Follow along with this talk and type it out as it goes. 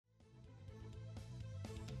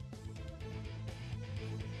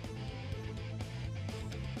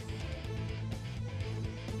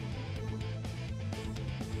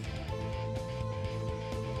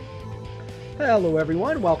Hello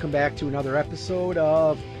everyone, welcome back to another episode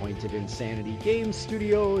of Pointed Insanity Game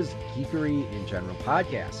Studios Geekery in General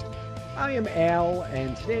podcast. I am Al,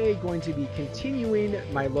 and today going to be continuing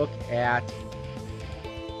my look at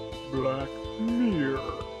Black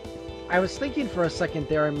Mirror. I was thinking for a second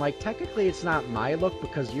there, I'm like, technically it's not my look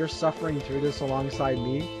because you're suffering through this alongside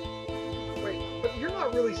me. Wait, but you're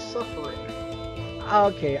not really suffering.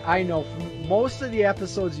 Okay, I know. For most of the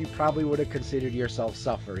episodes you probably would have considered yourself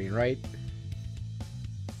suffering, right?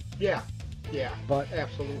 Yeah, But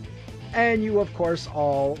absolutely. And you, of course,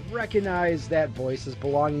 all recognize that voice as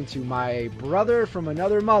belonging to my brother from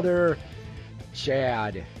another mother,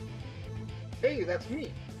 Chad. Hey, that's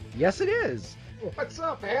me. Yes, it is. What's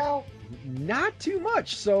up, Al? Not too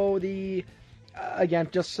much. So again,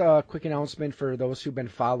 just a quick announcement for those who've been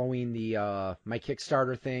following the my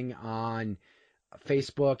Kickstarter thing on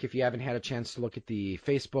Facebook. If you haven't had a chance to look at the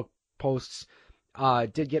Facebook posts,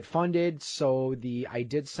 did get funded. So I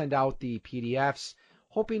did send out the PDFs,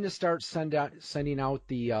 hoping to start sending out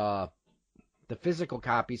the physical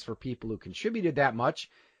copies for people who contributed that much,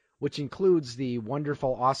 which includes the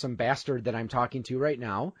wonderful, awesome bastard that I'm talking to right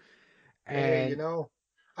now. Hey,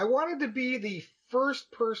 I wanted to be the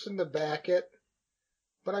first person to back it,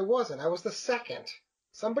 but I wasn't. I was the second.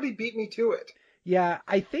 Somebody beat me to it. Yeah,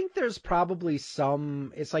 I think there's probably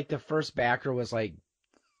it's like the first backer was like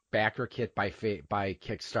backer kit by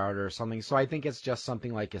Kickstarter or something. So I think it's just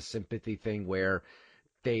something like a sympathy thing where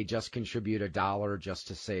they just contribute $1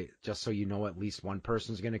 just so you know at least one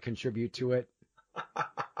person's going to contribute to it.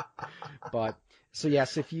 But so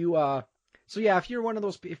yes, if you're one of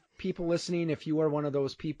those people listening, if you are one of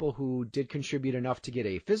those people who did contribute enough to get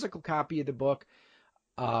a physical copy of the book,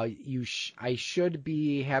 I should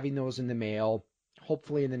be having those in the mail,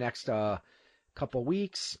 hopefully in the next couple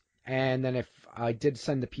weeks. And then if I did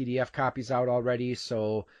send the PDF copies out already,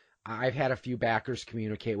 so I've had a few backers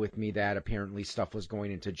communicate with me that apparently stuff was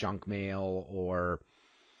going into junk mail or...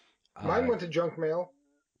 Mine went to junk mail.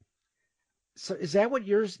 So is that what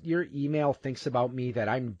your email thinks about me, that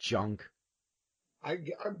I'm junk?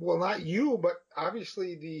 Well, not you, but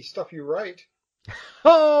obviously the stuff you write.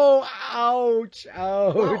 Oh, ouch.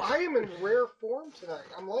 Wow, I am in rare form tonight.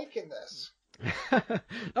 I'm liking this.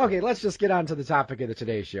 Okay, let's just get on to the topic of the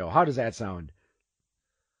Today Show. How does that sound?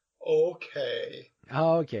 Okay.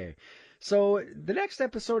 So the next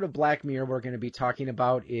episode of Black Mirror we're going to be talking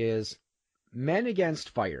about is Men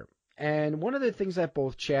Against Fire. And one of the things that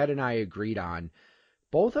both Chad and I agreed on,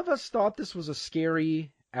 both of us thought this was a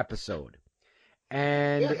scary episode.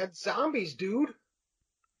 And yeah, it had zombies, dude.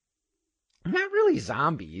 Not really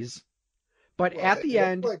zombies, but at the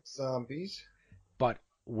end, like zombies. But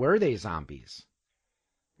were they zombies?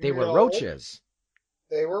 They were No, roaches.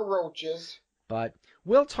 They were roaches. But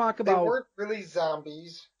we'll talk about... They weren't really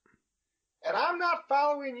zombies. And I'm not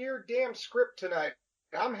following your damn script tonight.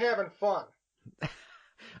 I'm having fun.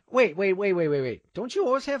 Wait. Don't you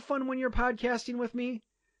always have fun when you're podcasting with me?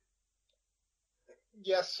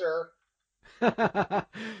 Yes, sir.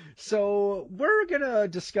 So we're going to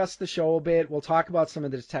discuss the show a bit. We'll talk about some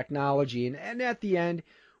of the technology. And at the end,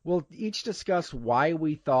 we'll each discuss why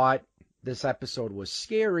we thought this episode was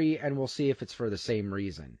scary, and we'll see if it's for the same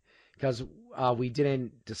reason. Because we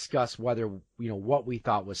didn't discuss what we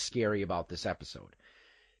thought was scary about this episode.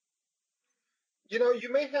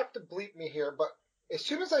 You may have to bleep me here, but as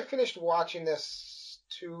soon as I finished watching this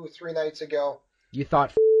 2-3 nights ago... You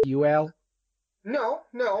thought, you, Al? No.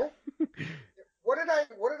 What did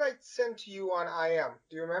I send to you on IM?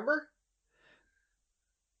 Do you remember?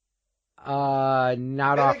 Not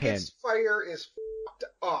offhand. Men Against Fire is fucked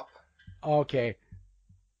up. Okay.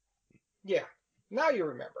 Yeah, now you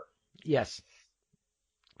remember. Yes.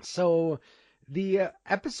 So the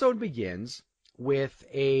episode begins with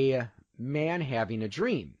a man having a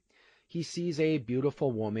dream. He sees a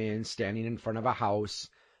beautiful woman standing in front of a house,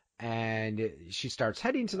 and she starts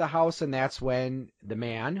heading to the house, and that's when the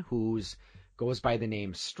man, who goes by the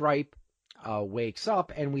name Stripe, wakes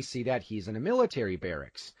up, and we see that he's in a military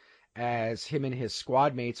barracks, as him and his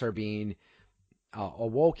squad mates are being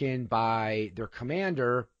awoken by their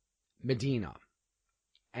commander, Medina.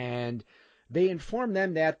 And they inform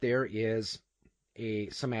them that there is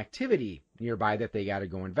some activity nearby that they got to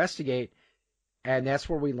go investigate, and that's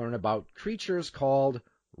where we learn about creatures called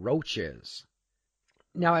roaches.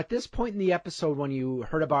 Now, at this point in the episode, when you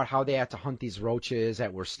heard about how they had to hunt these roaches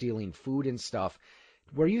that were stealing food and stuff,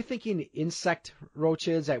 were you thinking insect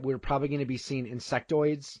roaches, that we're probably going to be seeing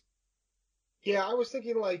insectoids? Yeah, I was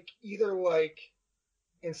thinking either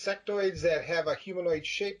insectoids that have a humanoid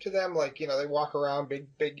shape to them, they walk around,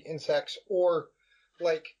 big insects, or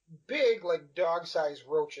like big, like dog-sized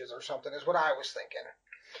roaches or something is what I was thinking.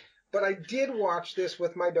 But I did watch this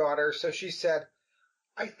with my daughter, so she said,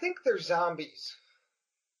 I think they're zombies.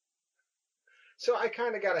 So I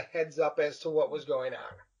kind of got a heads up as to what was going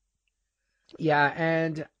on. Yeah,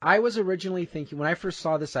 and I was originally thinking, when I first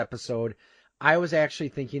saw this episode, I was actually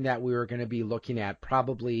thinking that we were going to be looking at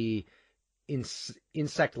probably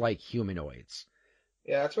insect-like humanoids.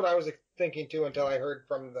 Yeah, that's what I was thinking too until I heard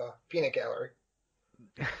from the peanut gallery.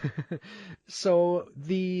 So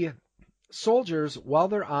the soldiers, while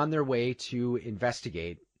they're on their way to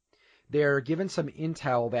investigate, they're given some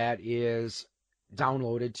intel that is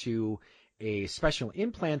downloaded to a special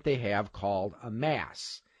implant they have called a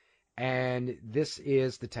mass. And this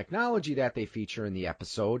is the technology that they feature in the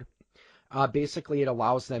episode. Basically, it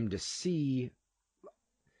allows them to see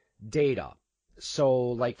data.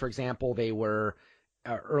 So, like, for example, they were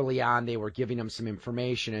early on, they were giving them some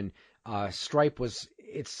information, and Stripe was,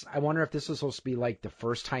 I wonder if this was supposed to be like the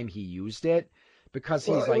first time he used it, because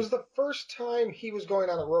Well, he's it like, was the first time he was going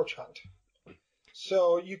on a roach hunt.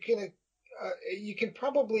 So you can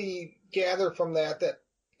probably gather from that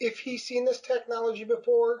if he's seen this technology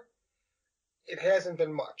before, it hasn't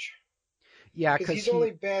been much. yeah, because he's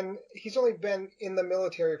only been in the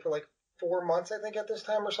military for like 4 months, I think, at this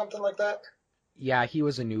time or something like that. Yeah, he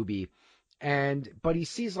was a newbie. But he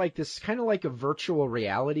sees like this kind of like a virtual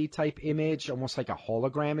reality type image, almost like a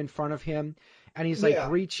hologram in front of him. And he's like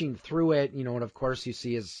reaching through it, and of course you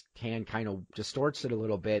see his hand kind of distorts it a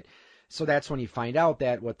little bit. So that's when you find out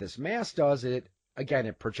that what this mask does, it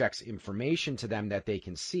projects information to them that they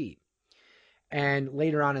can see. And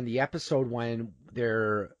later on in the episode, when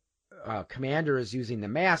their commander is using the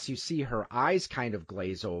mask, you see her eyes kind of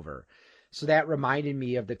glaze over. So that reminded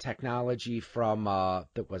me of the technology from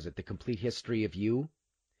The Complete History of You.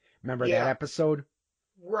 Remember that episode?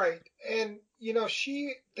 Right. And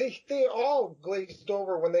they all glazed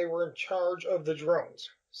over when they were in charge of the drones.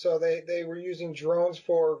 So they were using drones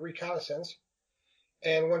for reconnaissance.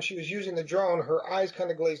 And when she was using the drone, her eyes kind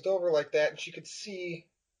of glazed over like that, and she could see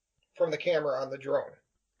from the camera on the drone.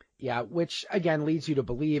 Yeah, which again leads you to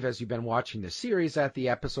believe, as you've been watching the series, that the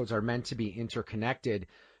episodes are meant to be interconnected.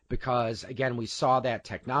 Because, again, we saw that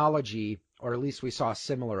technology, or at least we saw a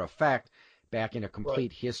similar effect back in A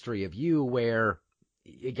Complete History of You, where,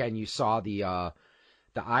 again, you saw the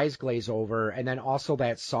eyes glaze over, and then also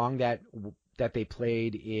that song that they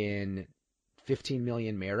played in 15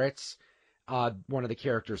 Million Merits. One of the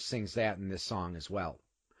characters sings that in this song as well.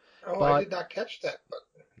 Oh, I did not catch that.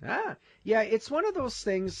 Yeah, it's one of those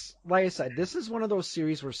things, like I said, this is one of those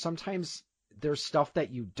series where sometimes there's stuff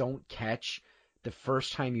that you don't catch the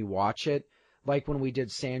first time you watch it. Like when we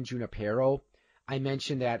did San Junipero, I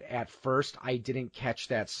mentioned that at first I didn't catch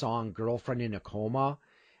that song Girlfriend in a Coma,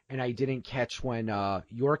 and I didn't catch when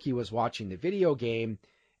Yorkie was watching the video game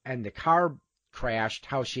and the car crashed,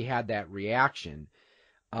 how she had that reaction.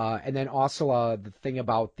 And then also the thing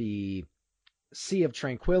about the Sea of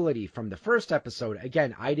Tranquility from the first episode,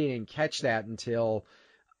 again, I didn't catch that until,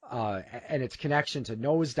 and its connection to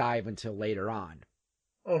Nosedive until later on.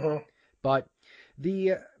 Uh-huh. But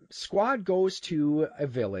the squad goes to a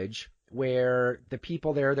village where the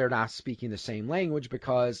people there, they're not speaking the same language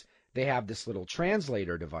because they have this little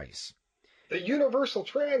translator device. The universal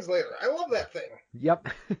translator. I love that thing. Yep.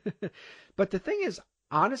 But the thing is,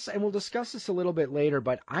 honestly, and we'll discuss this a little bit later,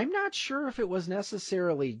 but I'm not sure if it was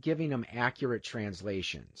necessarily giving them accurate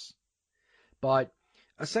translations. But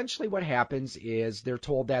essentially what happens is they're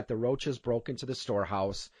told that the roaches broke into the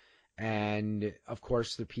storehouse. And of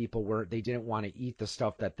course, the people they didn't want to eat the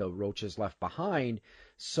stuff that the roaches left behind.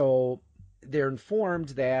 So they're informed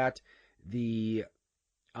that the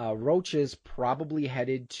roaches probably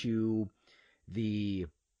headed to the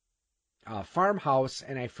farmhouse,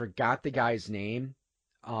 and I forgot the guy's name.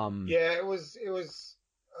 It was.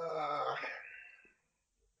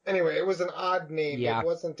 Anyway, it was an odd name. Yeah. It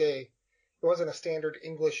wasn't a standard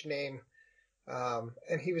English name.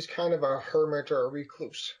 And he was kind of a hermit or a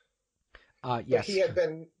recluse. Yes.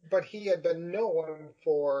 But he had been known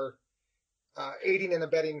for aiding and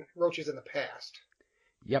abetting roaches in the past.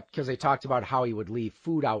 Yep, because they talked about how he would leave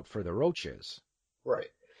food out for the roaches. Right.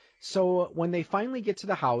 So when they finally get to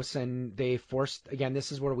the house and they again,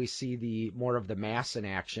 this is where we see more of the mass in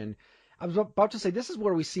action. I was about to say this is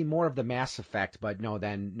where we see more of the Mass Effect, but no,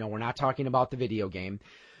 we're not talking about the video game.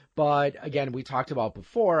 But again, we talked about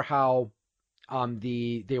before how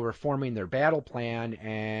they were forming their battle plan,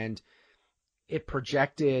 and it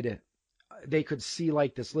projected, they could see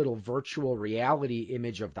like this little virtual reality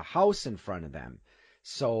image of the house in front of them.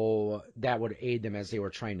 So that would aid them as they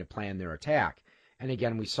were trying to plan their attack. And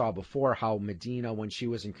again, we saw before how Medina, when she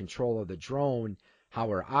was in control of the drone, how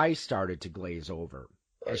her eyes started to glaze over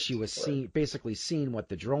as she was basically seeing what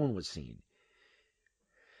the drone was seeing.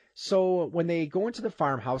 So when they go into the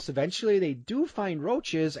farmhouse, eventually they do find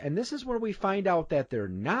roaches, and this is where we find out that they're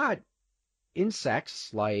not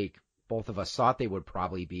insects like both of us thought they would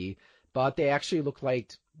probably be, but they actually look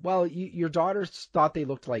like, well, your daughters thought they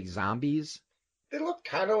looked like zombies. They look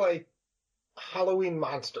kind of like Halloween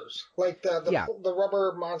monsters, like the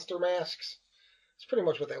rubber monster masks. It's pretty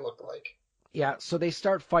much what they look like. Yeah, so they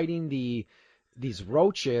start fighting these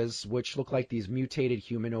roaches, which look like these mutated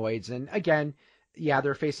humanoids, and again, yeah,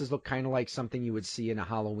 their faces look kind of like something you would see in a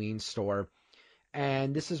Halloween store.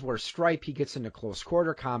 And this is where Stripe, he gets into close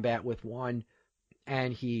quarter combat with one,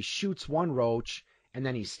 and he shoots one roach, and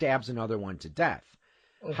then he stabs another one to death.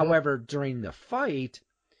 Mm-hmm. However, during the fight,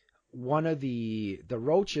 one of the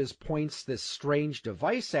roaches points this strange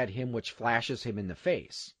device at him, which flashes him in the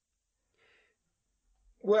face.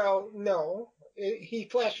 Well, no. He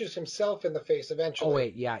flashes himself in the face eventually. Oh,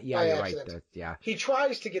 wait, yeah, you're accident. Right. Yeah. He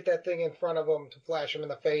tries to get that thing in front of him to flash him in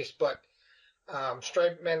the face, but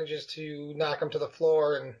Stripe manages to knock him to the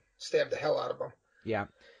floor and stab the hell out of him. Yeah.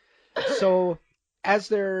 So as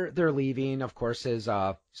they're leaving, of course, his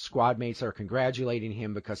squad mates are congratulating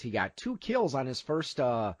him because he got 2 kills on his first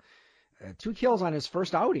outing.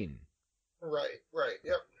 Right,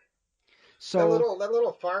 yep. So that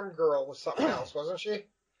little farm girl was something else, wasn't she?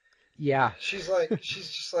 Yeah. She's all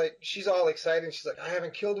excited. She's like, I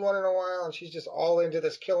haven't killed one in a while, and she's just all into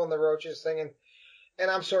this killing the roaches thing. And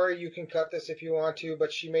I'm sorry, you can cut this if you want to,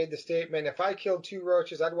 but she made the statement, if I killed 2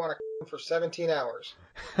 roaches, I'd want to kill them for 17 hours.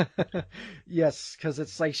 Yes, because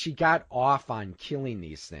it's like she got off on killing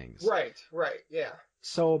these things. Right, yeah.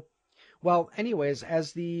 So, well, anyways,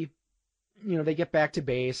 as they get back to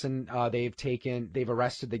base and they've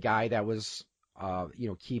arrested the guy that was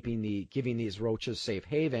giving these roaches safe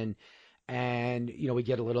haven, and we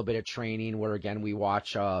get a little bit of training where again we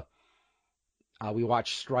watch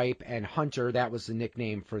Stripe and Hunter. That was the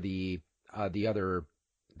nickname for the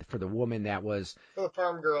woman that was for the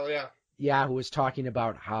farm girl, who was talking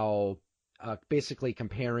about how basically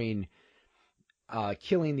comparing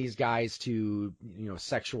killing these guys to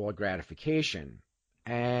sexual gratification,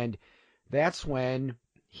 and that's when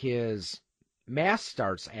his mask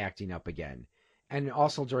starts acting up again. And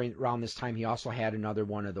also around this time, he also had another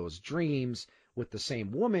one of those dreams with the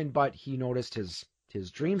same woman, but he noticed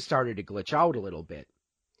his dream started to glitch out a little bit.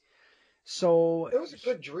 So it was a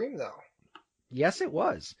good dream, though. Yes, it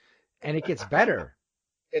was. And it gets better.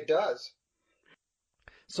 It does.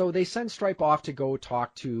 So they send Stripe off to go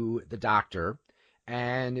talk to the doctor,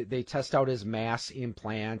 and they test out his mass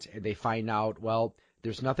implant, and they find out, well,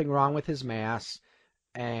 there's nothing wrong with his mass,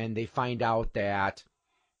 and they find out that,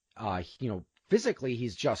 physically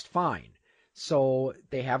he's just fine. So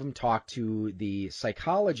they have him talk to the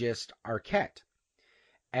psychologist, Arquette.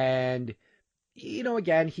 And,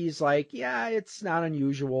 again, he's like, yeah, it's not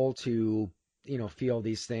unusual to, feel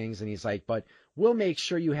these things. And he's like, but we'll make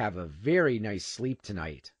sure you have a very nice sleep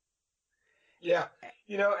tonight. Yeah.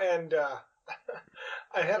 And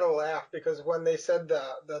I had a laugh because when they said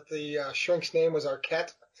that the shrink's name was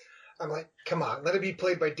Arquette, I'm like, come on, let it be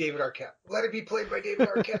played by David Arquette. Let it be played by David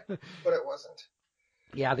Arquette. But it wasn't.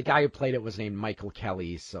 Yeah, the guy who played it was named Michael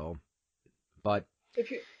Kelly, so. But.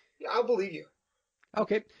 I'll believe you.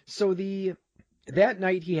 Okay, so that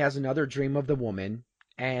night he has another dream of the woman,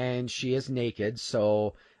 and she is naked,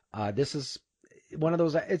 so this is one of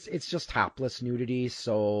those, it's just topless nudity,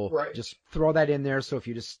 so Just throw that in there, so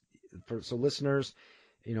so listeners,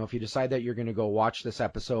 if you decide that you're going to go watch this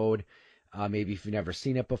episode, maybe if you've never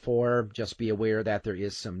seen it before, just be aware that there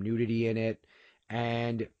is some nudity in it.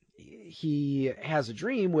 And he has a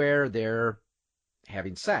dream where they're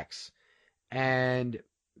having sex. And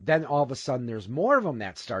then all of a sudden there's more of them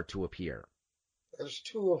that start to appear. There's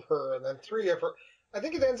 2 of her and then 3 of her. I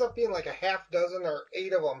think it ends up being like a half dozen or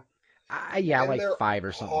 8 of them. Like 5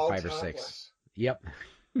 or something, 5 or 6. Yep.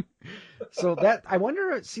 So I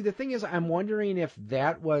wonder, see, the thing is, I'm wondering if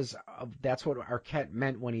that's what Arquette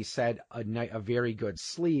meant when he said a very good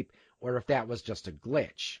sleep, or if that was just a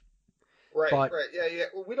glitch. Right. Yeah.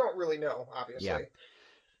 Well, we don't really know, obviously. Yeah.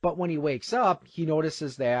 But when he wakes up, he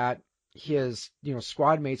notices that his,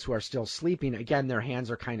 squad mates who are still sleeping, again, their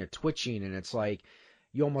hands are kind of twitching, and it's like,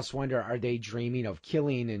 you almost wonder, are they dreaming of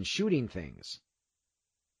killing and shooting things?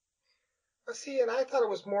 See, and I thought it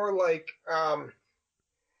was more like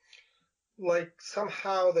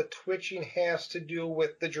somehow the twitching has to do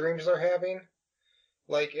with the dreams they're having.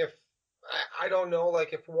 Like if, I don't know,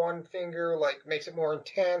 like if one finger like makes it more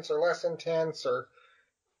intense or less intense, or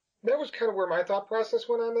That was kind of where my thought process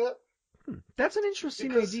went on that. That's an interesting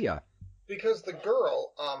Because idea. because the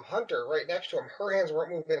girl, Hunter, right next to him, her hands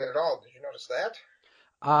weren't moving at all. Did you notice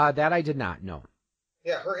that? That I did not know.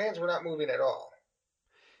 Yeah, her hands were not moving at all.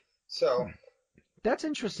 So, That's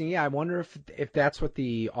interesting. Yeah, I wonder if that's what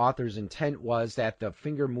the author's intent was, that the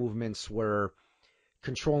finger movements were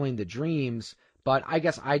controlling the dreams. But I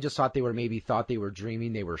guess I just thought they were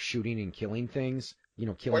dreaming, they were shooting and killing things,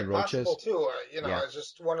 killing quite possible roaches. too. Yeah. It's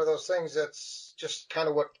just one of those things that's just kind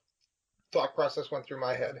of what thought process went through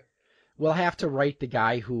my head. We'll have to write the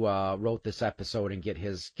guy who wrote this episode and get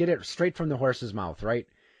it straight from the horse's mouth, right?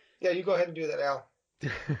 Yeah, you go ahead and do that, Al.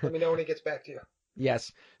 Let me know when he gets back to you.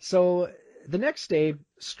 Yes. So the next day,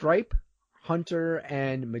 Stripe, Hunter,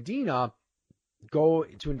 and Medina go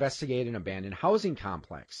to investigate an abandoned housing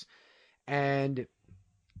complex. And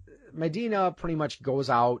Medina pretty much goes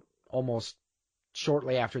out almost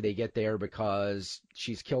shortly after they get there because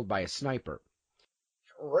she's killed by a sniper.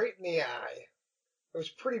 Right in the eye. It was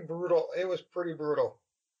pretty brutal.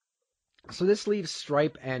 So this leaves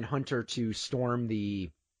Stripe and Hunter to storm the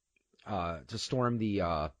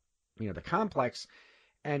the complex.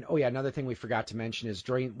 And oh yeah, another thing we forgot to mention is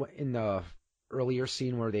in the earlier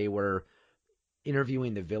scene where they were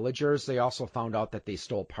interviewing the villagers, they also found out that they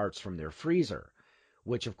stole parts from their freezer,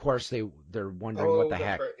 which of course they're wondering what the that's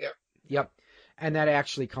heck. right. Yep. Yep. And that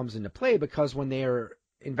actually comes into play because when they're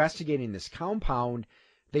investigating this compound,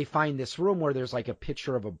 they find this room where there's like a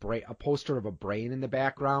poster of a brain in the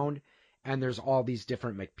background, and there's all these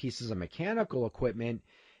different pieces of mechanical equipment,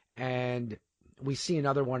 and we see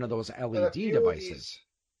another one of those LED devices.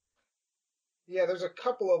 Yeah, there's a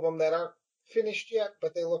couple of them that aren't finished yet,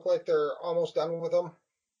 but they look like they're almost done with them.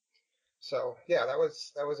 So yeah, that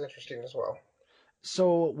was interesting as well.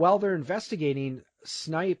 So while they're investigating,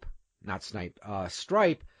 Stripe,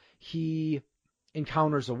 he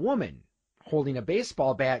encounters a woman holding a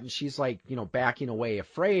baseball bat, and she's like, backing away,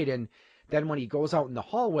 afraid. And then when he goes out in the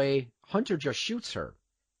hallway, Hunter just shoots her.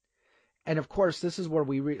 And of course, this is where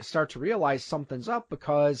we start to realize something's up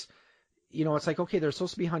because, it's like, okay, they're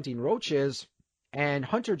supposed to be hunting roaches, and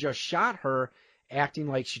Hunter just shot her, acting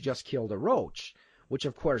like she just killed a roach. Which,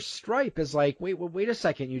 of course, Stripe is like, wait a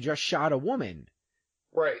second, you just shot a woman.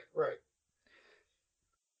 Right.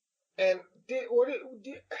 And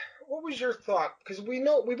what was your thought? Because we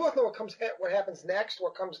both know what happens next,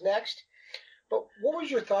 what comes next. But what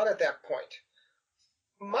was your thought at that point?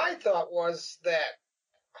 My thought was that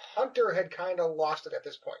Hunter had kind of lost it at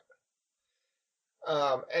this point.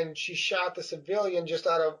 And she shot the civilian just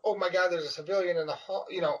out of, oh my God, there's a civilian in the hall.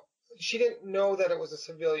 She didn't know that it was a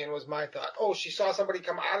civilian, was my thought. Oh, she saw somebody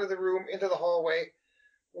come out of the room into the hallway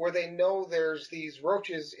where they know there's these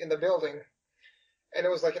roaches in the building, and it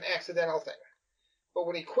was like an accidental thing. But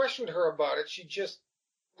when he questioned her about it, she just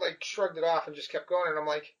like shrugged it off and just kept going. And I'm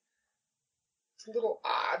like, it's a little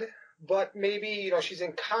odd, but maybe, she's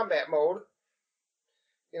in combat mode.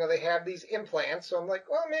 They have these implants. So I'm like,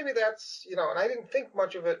 well, maybe that's, and I didn't think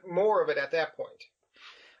more of it at that point.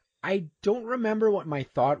 I don't remember what my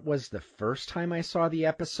thought was the first time I saw the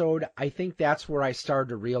episode. I think that's where I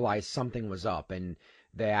started to realize something was up, and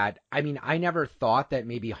that, I never thought that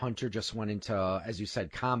maybe Hunter just went into, as you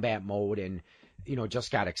said, combat mode and,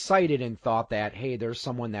 just got excited and thought that, hey, there's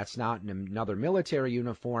someone that's not in another military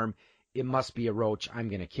uniform. It must be a roach. I'm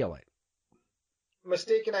going to kill it.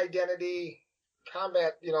 Mistaken identity,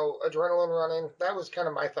 combat, adrenaline running. That was kind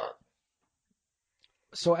of my thought.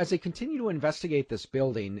 So as they continue to investigate this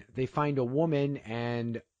building, they find a woman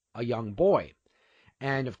and a young boy.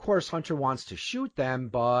 And of course, Hunter wants to shoot them,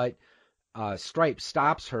 but Stripe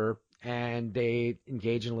stops her, and they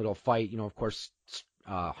engage in a little fight. Of course,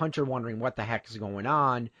 Hunter wondering what the heck is going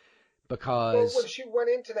on because... Well, when she went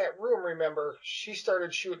into that room, remember, she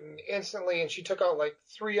started shooting instantly, and she took out like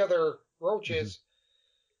 3 other roaches,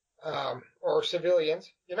 or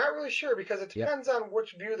civilians. You're not really sure because it depends on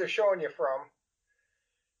which view they're showing you from.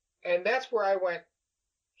 And that's where I went,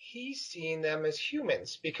 he's seeing them as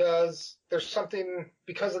humans because there's something,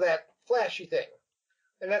 because of that flashy thing.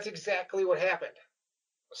 And that's exactly what happened.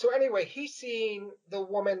 So anyway, he's seeing the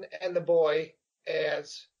woman and the boy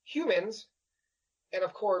as humans. And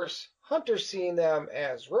of course, Hunter's seeing them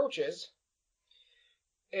as roaches.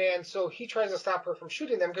 And so he tries to stop her from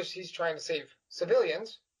shooting them because he's trying to save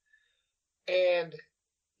civilians. And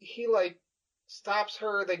he stops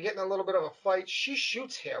her. They get in a little bit of a fight. She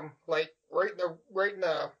shoots him right in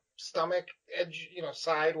the stomach, edge,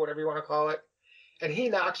 side, whatever you want to call it. And he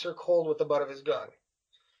knocks her cold with the butt of his gun.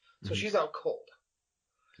 So she's out cold.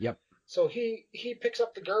 Yep. So he picks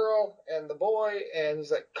up the girl and the boy, and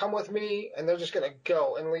he's like, come with me. And they're just going to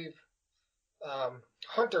go and leave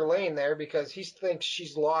Hunter Lane there because he thinks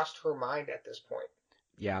she's lost her mind at this point.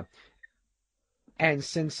 Yeah. And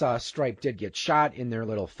since Stripe did get shot in their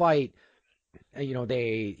little fight,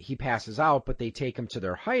 he passes out, but they take him to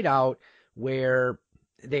their hideout where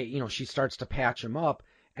she starts to patch him up.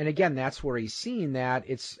 And again, that's where he's seeing that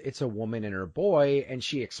it's a woman and her boy, and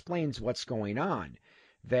she explains what's going on.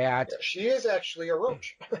 That Yeah, she is actually a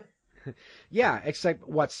roach. yeah, except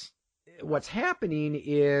what's happening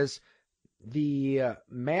is the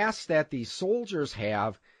mask that these soldiers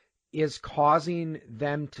have is causing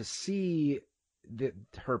them to see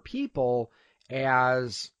her people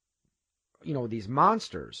as these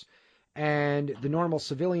monsters, and the normal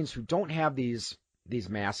civilians who don't have these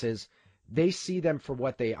masses, they see them for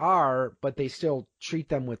what they are, but they still treat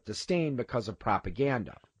them with disdain because of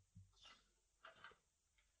propaganda.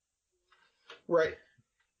 Right.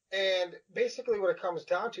 And basically what it comes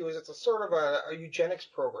down to is it's a sort of a eugenics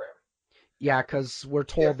program. Yeah, because we're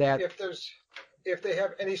told that if they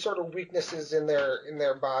have any sort of weaknesses in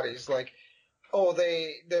their bodies, like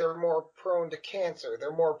they're more prone to cancer,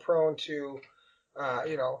 they're more prone to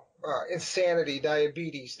insanity,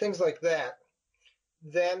 diabetes, things like that,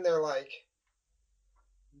 then they're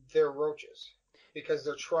roaches because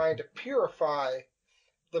they're trying to purify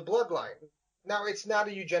the bloodline. Now, it's not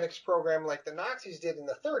a eugenics program like the Nazis did in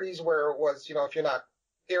the 30s, where it was, if you're not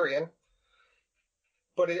Aryan,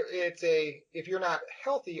 but if you're not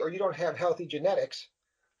healthy or you don't have healthy genetics,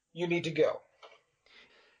 you need to go.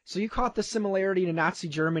 So you caught the similarity to Nazi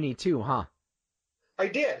Germany too, huh? I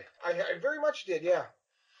did. I very much did, yeah.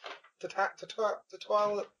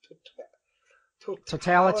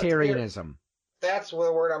 Totalitarianism. That's the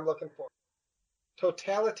word I'm looking for.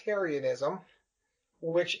 Totalitarianism,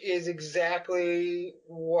 which is exactly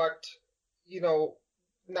what,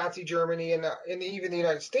 Nazi Germany and even the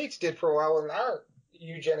United States did for a while in our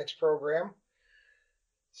eugenics program.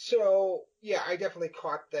 So, yeah, I definitely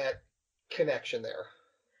caught that connection there.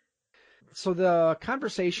 So the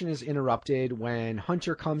conversation is interrupted when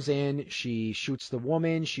Hunter comes in. She shoots the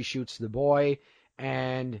woman, she shoots the boy,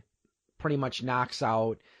 and pretty much knocks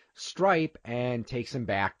out Stripe and takes him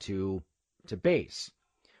back to base.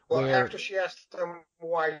 Well, after she asked him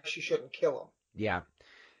why she shouldn't kill him. Yeah.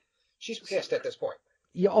 She's pissed at this point.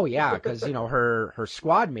 Yeah, oh, yeah, because, her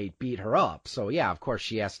squad mate beat her up. So, yeah, of course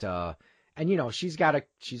she has to... And, she's got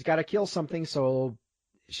to kill something so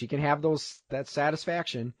she can have that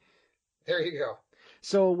satisfaction. There you go.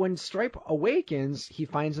 So when Stripe awakens, he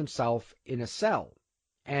finds himself in a cell.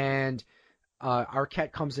 And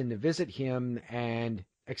Arquette comes in to visit him and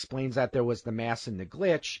explains that there was the mass in the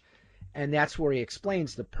glitch. And that's where he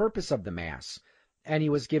explains the purpose of the mass. And he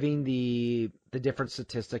was giving the different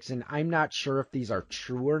statistics. And I'm not sure if these are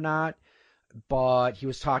true or not. But he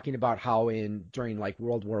was talking about how during like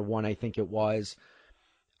World War I, I think it was,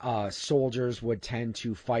 soldiers would tend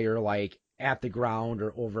to fire like at the ground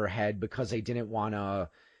or overhead because they didn't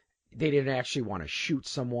actually want to shoot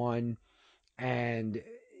someone. And,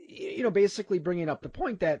 basically bringing up the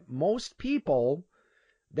point that most people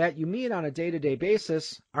that you meet on a day-to-day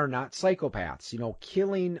basis are not psychopaths.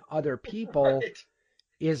 Killing other people right.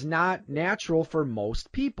 is not natural for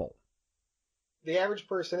most people. The average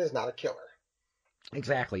person is not a killer.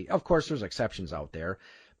 Exactly. Of course, there's exceptions out there,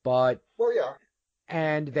 but... Well, yeah.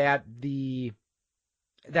 And that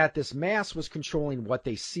this mass was controlling what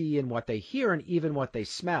they see and what they hear and even what they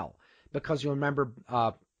smell. Because you'll remember,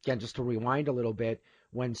 again, just to rewind a little bit,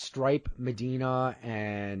 when Stripe, Medina,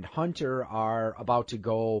 and Hunter are about to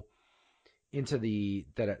go into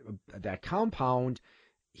that compound,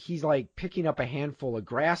 he's like picking up a handful of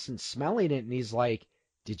grass and smelling it, and he's like,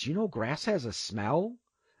 "Did you know grass has a smell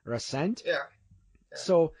or a scent?" Yeah.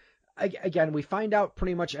 So again, we find out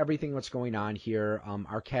pretty much everything that's going on here.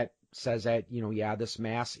 Arquette says that this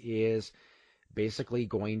mass is basically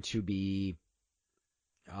going to be,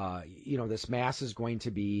 this mass is going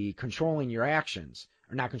to be controlling your actions.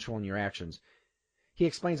 Or not controlling your actions. He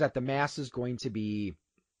explains that the mass is going to be,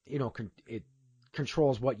 it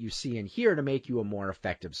controls what you see and hear to make you a more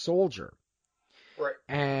effective soldier. Right.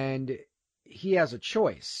 And he has a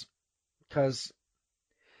choice. Because,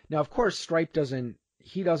 now, of course, Stripe doesn't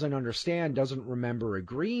understand, doesn't remember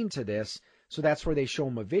agreeing to this. So that's where they show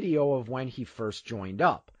him a video of when he first joined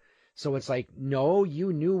up. So it's like, no,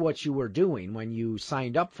 you knew what you were doing when you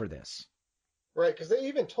signed up for this. Right, because they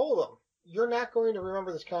even told him, you're not going to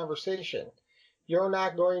remember this conversation. You're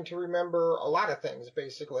not going to remember a lot of things,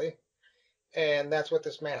 basically. And that's what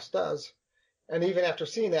this mask does. And even after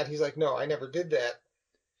seeing that, he's like, no, I never did that.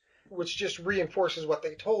 Which just reinforces what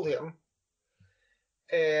they told him.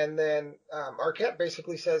 And then Arquette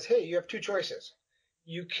basically says, hey, you have two choices.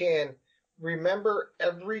 You can remember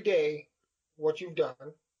every day what you've done,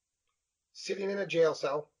 sitting in a jail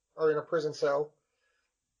cell or in a prison cell,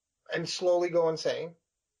 and slowly go insane,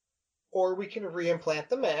 or we can reimplant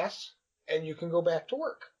the mask and you can go back to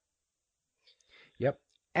work. Yep.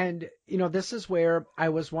 And, this is where I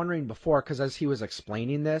was wondering before, because as he was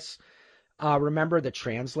explaining this, remember the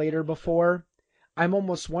translator before? I'm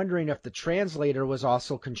almost wondering if the translator was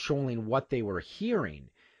also controlling what they were hearing,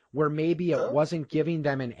 where maybe it Oh, wasn't giving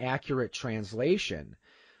them an accurate translation.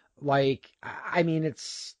 Like, I mean,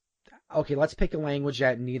 it's okay. Let's pick a language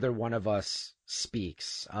that neither one of us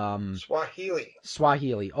speaks. Swahili.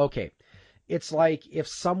 Swahili. Okay. It's like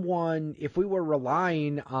if we were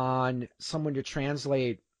relying on someone to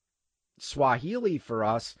translate Swahili for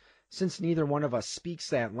us, since neither one of us speaks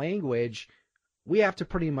that language, we have to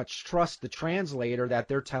pretty much trust the translator that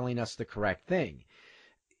they're telling us the correct thing.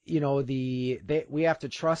 We have to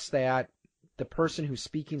trust that the person who's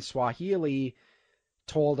speaking Swahili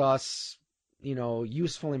told us,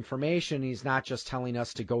 useful information. He's not just telling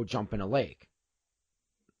us to go jump in a lake.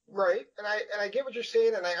 Right, and I get what you're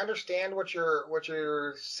saying, and I understand what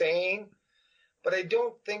you're saying, but I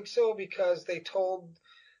don't think so because the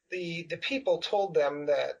people told them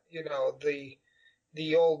that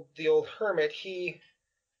the old hermit he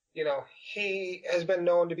has been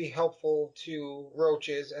known to be helpful to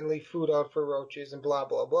roaches and leave food out for roaches and blah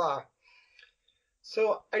blah blah.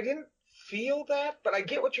 So I didn't feel that, but I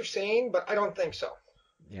get what you're saying, but I don't think so.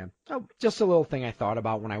 Yeah. Oh, just a little thing I thought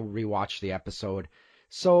about when I rewatched the episode.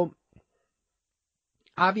 So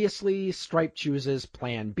obviously, Stripe chooses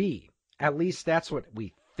Plan B. At least that's what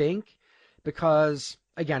we think, because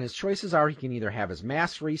again, his choices are he can either have his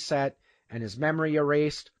mask reset and his memory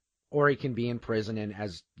erased, or he can be in prison. And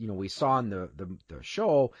as we saw in the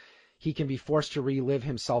show, he can be forced to relive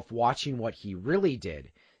himself watching what he really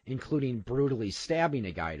did, including brutally stabbing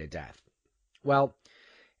a guy to death. Well,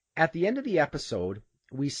 at the end of the episode,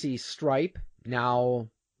 we see Stripe, now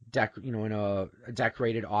in a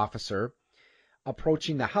decorated officer,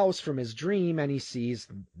 approaching the house from his dream, and he sees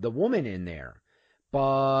the woman in there.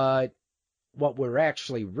 But what we're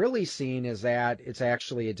actually really seeing is that it's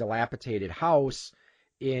actually a dilapidated house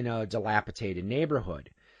in a dilapidated neighborhood.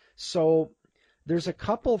 So there's a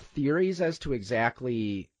couple theories as to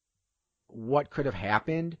exactly what could have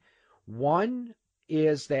happened. One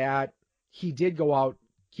is that he did go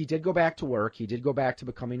back to work, he did go back to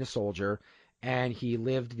becoming a soldier, and he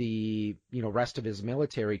lived the rest of his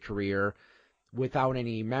military career without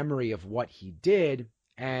any memory of what he did,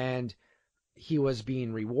 and he was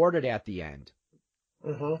being rewarded at the end.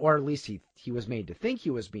 Mm-hmm. Or at least he was made to think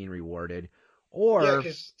he was being rewarded. Yeah, Or,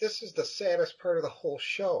 because this is the saddest part of the whole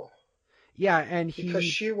show yeah, and because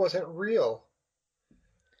she wasn't real.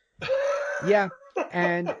 yeah,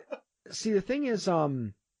 and see, the thing is,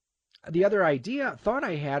 the other thought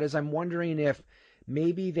I had is I'm wondering if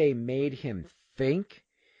maybe they made him think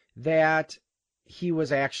that he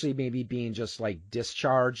was actually maybe being just like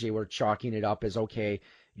discharged. They were chalking it up as, okay,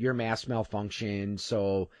 your mask malfunctioned,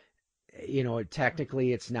 so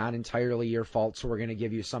technically it's not entirely your fault, so we're going to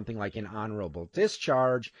give you something like an honorable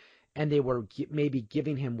discharge. And they were maybe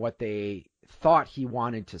giving him what they thought he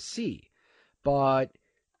wanted to see. But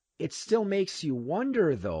it still makes you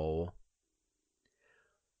wonder, though,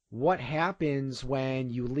 what happens when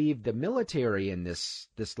you leave the military in this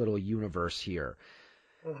little universe here.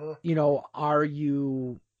 Mm-hmm. Are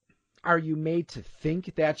you made to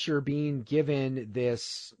think that you're being given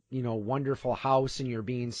this, wonderful house and you're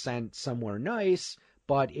being sent somewhere nice,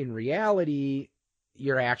 but in reality,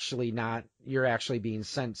 you're actually not, you're actually being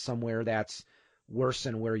sent somewhere that's worse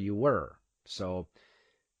than where you were. So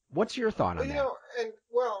what's your thought Well, on that?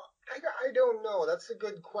 I don't know. That's a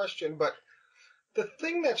good question, but the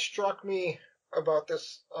thing that struck me about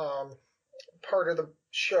this part of the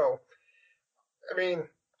show, I mean,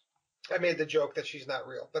 I made the joke that she's not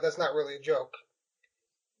real, but that's not really a joke.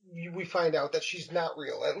 We find out that she's not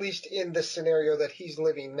real, at least in the scenario that he's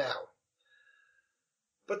living now.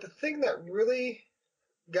 But the thing that really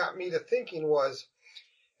got me to thinking was,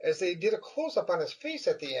 as they did a close up on his face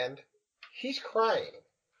at the end, he's crying.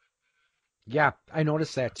 Yeah, I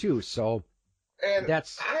noticed that too. So And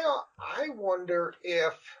that's, I wonder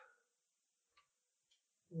if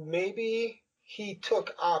maybe he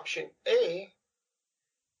took option A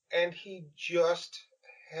and he just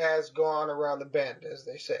has gone around the bend, as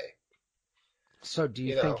they say. so do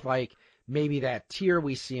you You think know, like maybe that tear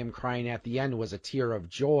we see him crying at the end was a tear of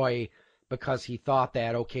joy because he thought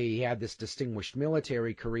that, okay, he had this distinguished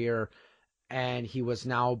military career and he was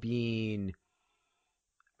now being,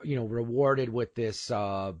 rewarded with this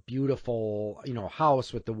beautiful,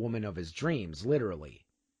 house with the woman of his dreams, literally.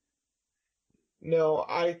 No,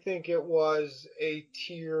 I think it was a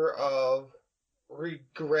tear of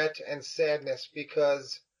regret and sadness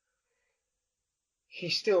because he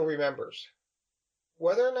still remembers.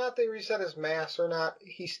 Whether or not they reset his mask or not,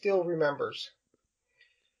 he still remembers,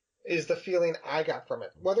 is the feeling I got from it.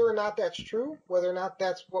 Whether or not that's true, whether or not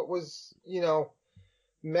that's what was,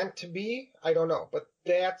 meant to be, I don't know. But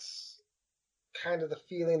that's kind of the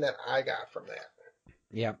feeling that I got from that.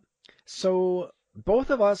 Yeah. So both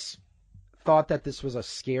of us thought that this was a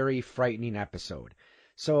scary, frightening episode.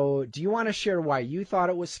 So do you want to share why you thought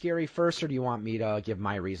it was scary first, or do you want me to give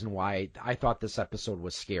my reason why I thought this episode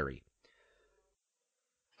was scary?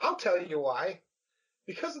 I'll tell you why.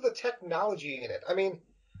 Because of the technology in it. I mean,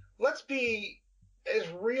 let's be as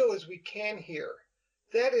real as we can here.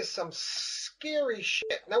 That is some scary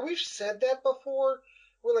shit. Now, we've said that before.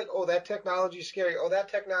 We're like, oh, that technology is scary. Oh, that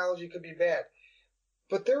technology could be bad.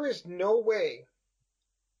 But there is no way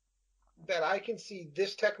that I can see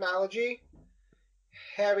this technology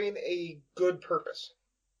having a good purpose.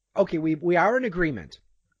 Okay, we are in agreement.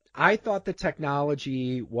 I thought the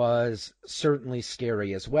technology was certainly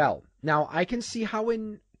scary as well. Now, I can see how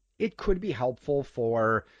it could be helpful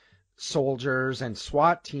for soldiers and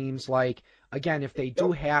SWAT teams, like, again, if they do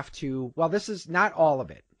Nope. have to, well, this is not all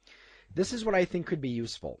of it. This is what I think could be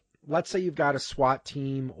useful. Let's say you've got a SWAT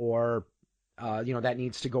team or, that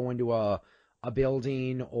needs to go into a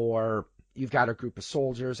building, or you've got a group of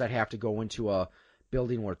soldiers that have to go into a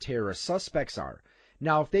building where terrorist suspects are.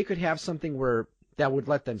 Now, if they could have something where that would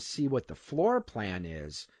let them see what the floor plan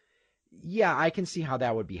is, yeah, I can see how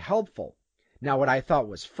that would be helpful. Now, what I thought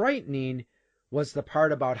was frightening was the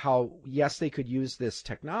part about how, yes, they could use this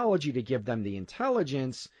technology to give them the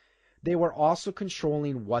intelligence. They were also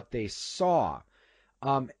controlling what they saw.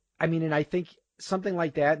 And I think something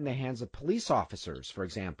like that in the hands of police officers, for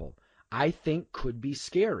example, I think could be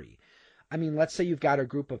scary. I mean, let's say you've got a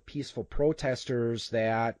group of peaceful protesters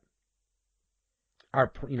that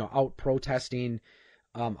are, out protesting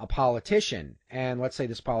a politician, and let's say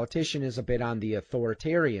this politician is a bit on the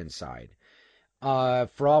authoritarian side.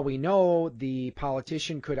 For all we know, the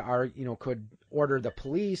politician could order the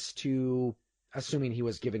police to, assuming he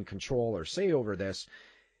was given control or say over this,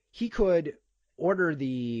 he could order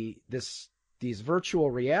these virtual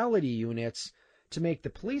reality units to make the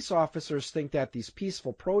police officers think that these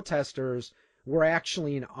peaceful protesters were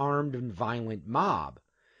actually an armed and violent mob.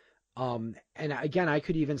 And again, I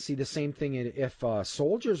could even see the same thing if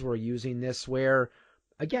soldiers were using this, where,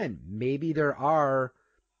 again, maybe there are,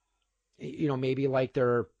 maybe like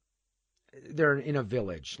they're in a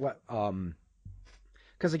village.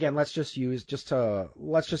 Because again, let's just use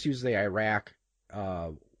the Iraq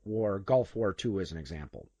War, Gulf War II as an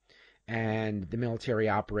example, and the military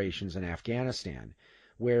operations in Afghanistan,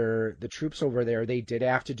 where the troops over there, they did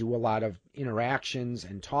have to do a lot of interactions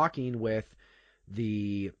and talking with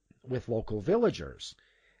local villagers.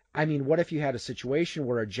 I mean, what if you had a situation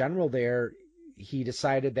where a general there, he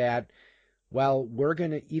decided that, well, we're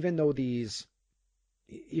going to, even though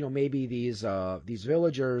maybe these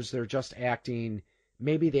villagers, they're just acting,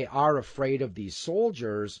 maybe they are afraid of these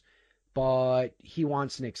soldiers, but he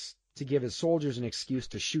wants to give his soldiers an excuse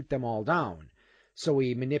to shoot them all down. So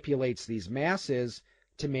he manipulates these masses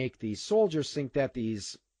to make these soldiers think that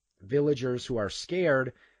these villagers who are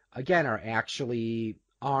scared, again, are actually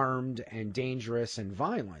armed and dangerous and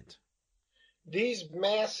violent. These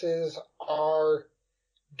masses are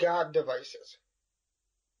God devices.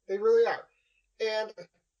 They really are. And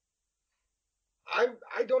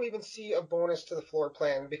I don't even see a bonus to the floor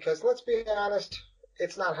plan because, let's be honest,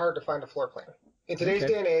 it's not hard to find a floor plan. In today's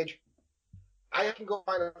Okay. day and age, I can go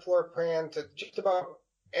find a floor plan to just about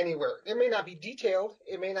anywhere. It may not be detailed.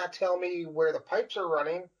 It may not tell me where the pipes are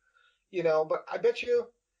running, but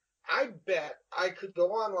I bet I could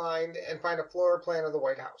go online and find a floor plan of the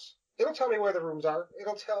White House. It'll tell me where the rooms are.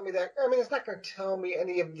 It'll tell me that. I mean, it's not going to tell me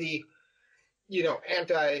any of the,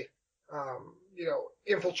 anti,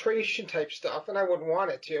 infiltration type stuff, and I wouldn't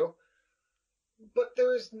want it to. But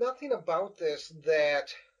there is nothing about this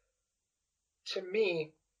that, to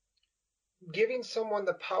me, giving someone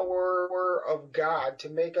the power of God to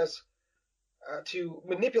make us, to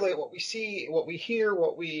manipulate what we see, what we hear,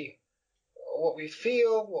 what we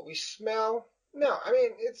feel, what we smell. No, I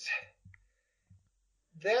mean, it's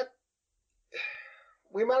that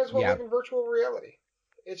we might as well Yeah. live in virtual reality.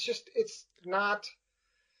 It's not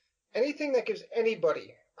anything that gives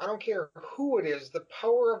anybody, I don't care who it is, the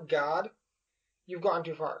power of God. You've gone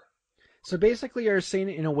too far. So basically, you're saying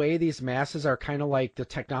in a way these masses are kind of like the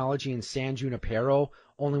technology in San Junipero,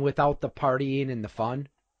 only without the partying and the fun.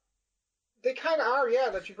 They kind of are, yeah,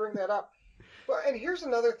 that you bring that up. But and here's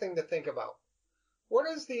another thing to think about. what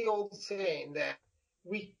is the old saying that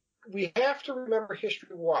we have to remember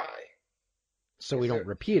history why? So we don't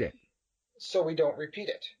repeat it. So we don't repeat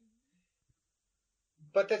it.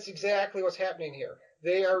 But that's exactly what's happening here.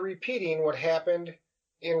 They are repeating what happened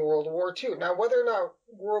in World War II. Now, whether or not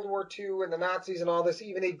World War II and the Nazis and all this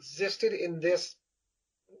even existed in this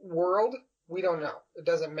world, we don't know. It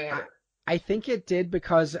doesn't matter. I think it did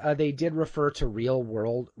because they did refer to real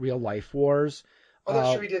life wars. Oh,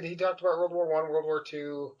 that's true. He did. He talked about World War I, World War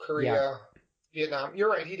II, Korea, Vietnam.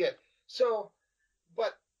 You're right. He did. So,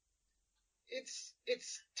 but it's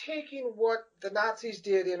taking what the Nazis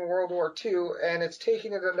did in World War II and it's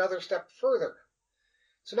taking it another step further.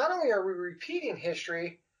 So not only are we repeating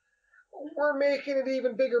history, we're making it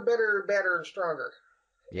even bigger, better, and stronger.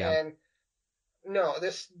 Yeah. And no,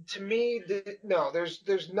 this to me, no,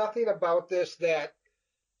 there's nothing about this that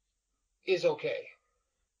is okay.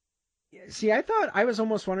 See, I was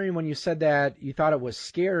almost wondering when you said that you thought it was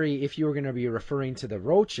scary if you were going to be referring to the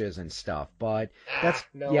roaches and stuff, but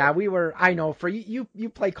no. Yeah, I know, for you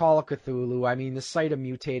play Call of Cthulhu. I mean, the sight of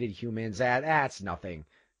mutated humans, that's nothing.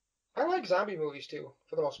 I like zombie movies too,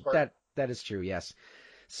 for the most part. That is true, yes.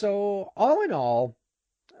 So, all in all,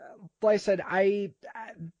 like I said,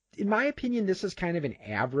 in my opinion, this is kind of an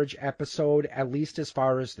average episode, at least as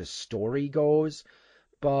far as the story goes.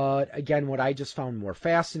 But again, what I just found more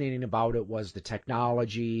fascinating about it was the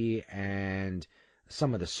technology and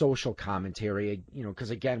some of the social commentary,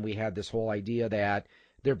 because again, we had this whole idea that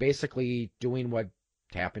they're basically doing what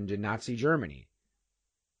happened in Nazi Germany.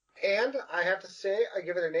 And I have to say, I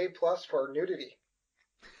give it an A+ for nudity.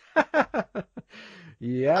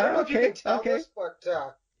 Yeah, I don't know if you can tell this, but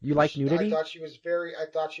you like nudity? I thought she was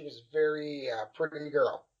very pretty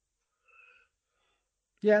girl.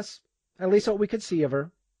 Yes, at least what we could see of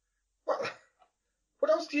her. Well,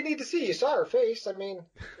 what else do you need to see? You saw her face. I mean,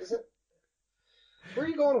 where are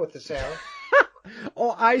you going with this, Alan?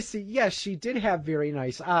 Oh, I see. Yes, she did have very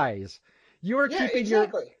nice eyes. You were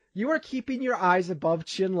keeping your eyes above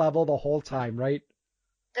chin level the whole time, right?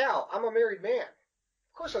 Al, I'm a married man.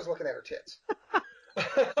 Of course I was looking at her tits.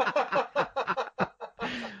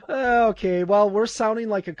 Okay, well, we're sounding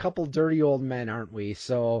like a couple dirty old men, aren't we?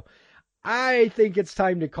 So I think it's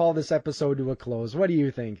time to call this episode to a close. What do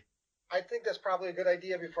you think? I think that's probably a good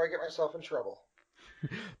idea before I get myself in trouble.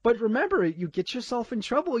 But remember, you get yourself in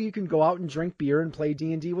trouble, you can go out and drink beer and play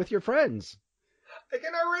D&D with your friends. I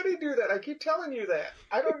can already do that. I keep telling you that.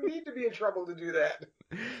 I don't need to be in trouble to do that.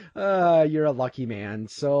 You're a lucky man.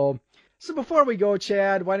 So before we go,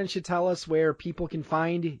 Chad, why don't you tell us where people can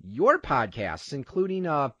find your podcasts, including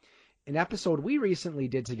an episode we recently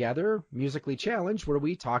did together, Musically Challenged, where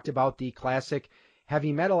we talked about the classic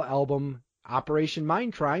heavy metal album Operation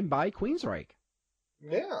Mindcrime by Queensryche.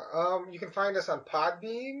 Yeah, you can find us on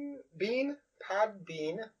Podbean. Yeah,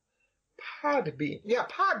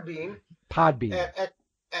 Podbean. At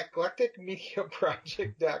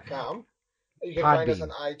eclecticmediaproject.com. You can find us on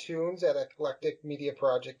iTunes at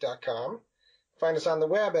eclecticmediaproject.com. Find us on the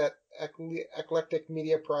web at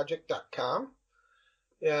eclecticmediaproject.com.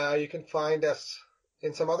 Yeah, you can find us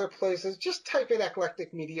in some other places. Just type in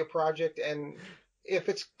Eclectic Media Project, and if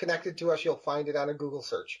it's connected to us, you'll find it on a Google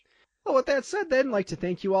search. Well, with that said, then, I'd like to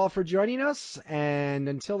thank you all for joining us, and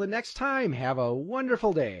until the next time, have a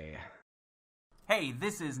wonderful day. Hey,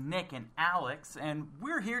 this is Nick and Alex, and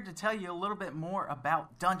we're here to tell you a little bit more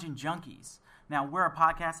about Dungeon Junkies. Now, we're a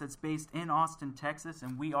podcast that's based in Austin, Texas,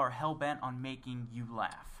 and we are hell-bent on making you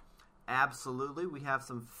laugh. Absolutely. We have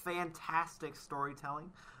some fantastic storytelling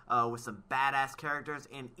with some badass characters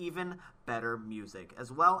and even better music,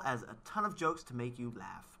 as well as a ton of jokes to make you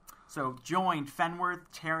laugh. So join Fenworth,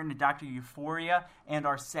 Taryn, and Dr. Euphoria, and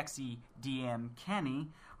our sexy DM, Kenny,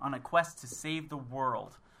 on a quest to save the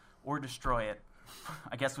world, or destroy it.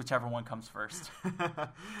 I guess whichever one comes first.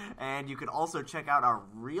 And you can also check out our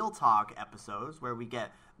Real Talk episodes, where we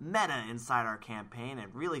get meta inside our campaign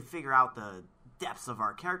and really figure out the depths of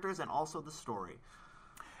our characters and also the story.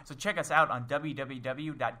 So check us out on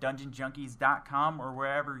www.dungeonjunkies.com or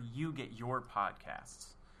wherever you get your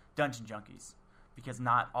podcasts. Dungeon Junkies. Because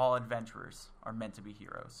not all adventurers are meant to be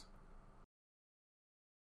heroes.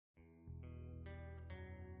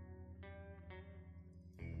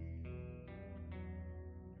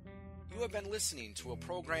 You have been listening to a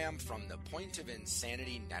program from the Point of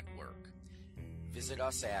Insanity Network. Visit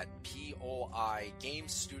us at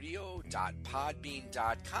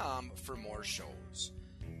poigamestudio.podbean.com for more shows.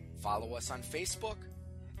 Follow us on Facebook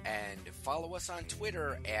and follow us on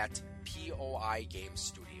Twitter at POI Game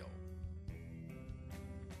Studio.